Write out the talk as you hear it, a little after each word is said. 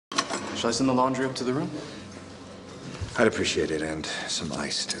Shall I send the laundry up to the room? I'd appreciate it, and some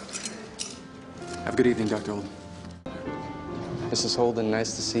ice, too. Have a good evening, Dr. Holden. Mrs. Holden,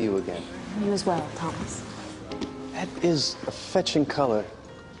 nice to see you again. You as well, Thomas. That is a fetching color.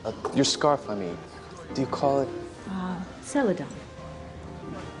 Your scarf, I mean. Do you call it? Celadon.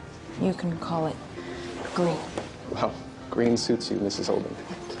 You can call it green. Well, green suits you, Mrs. Holden.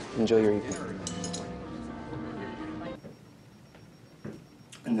 Enjoy your evening.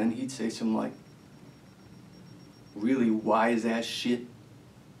 And then he'd say some, like, really wise-ass shit.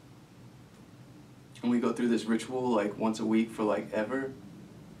 And we go through this ritual, like, once a week for, like, ever.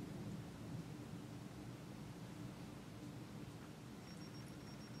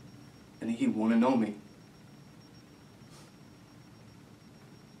 And he'd want to know me.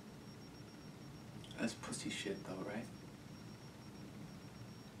 That's pussy shit, though, right?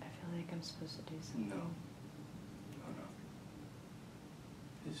 I feel like I'm supposed to do something. No. No.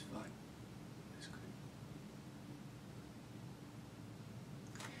 It's fine. It's good.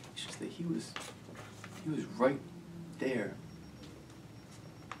 It's just that he was right there.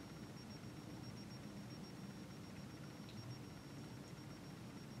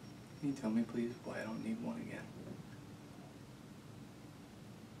 Can you tell me, please, why I don't need one again?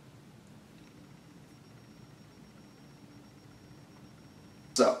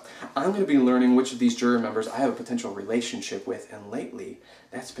 So, I'm going to be learning which of these jury members I have a potential relationship with, and lately,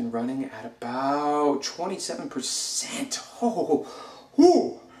 that's been running at about 27%. Oh,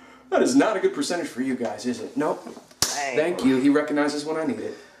 whew. That is not a good percentage for you guys, is it? Nope. Thank you. He recognizes when I need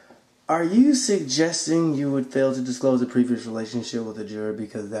it. Are you suggesting you would fail to disclose a previous relationship with a juror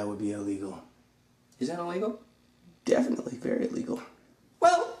because that would be illegal? Is that illegal? Definitely very illegal.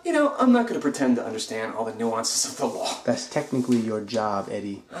 Well, you know, I'm not going to pretend to understand all the nuances of the law. That's technically your job,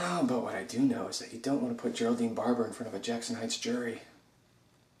 Eddie. Oh, but what I do know is that you don't want to put Geraldine Barber in front of a Jackson Heights jury.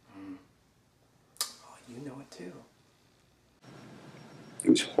 Oh, you know it too. It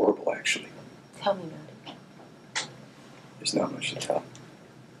was horrible, actually. Tell me about it. There's not much to tell.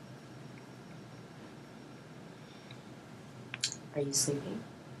 Are you sleeping?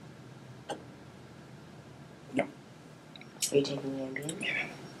 No. Are you taking the Ambien?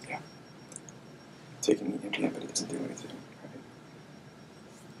 Yeah. Taking the Ambien, but it doesn't do anything,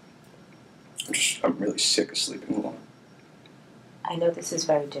 right? I'm really sick of sleeping alone. I know this is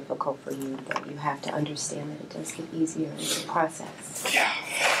very difficult for you, but you have to understand that it does get easier as a process. Yeah.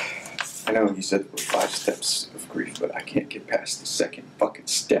 I know you said there were 5 steps of grief, but I can't get past the second fucking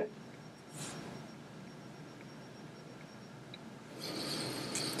step.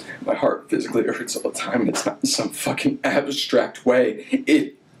 My heart physically hurts all the time, and it's not in some fucking abstract way.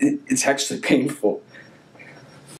 It's actually painful.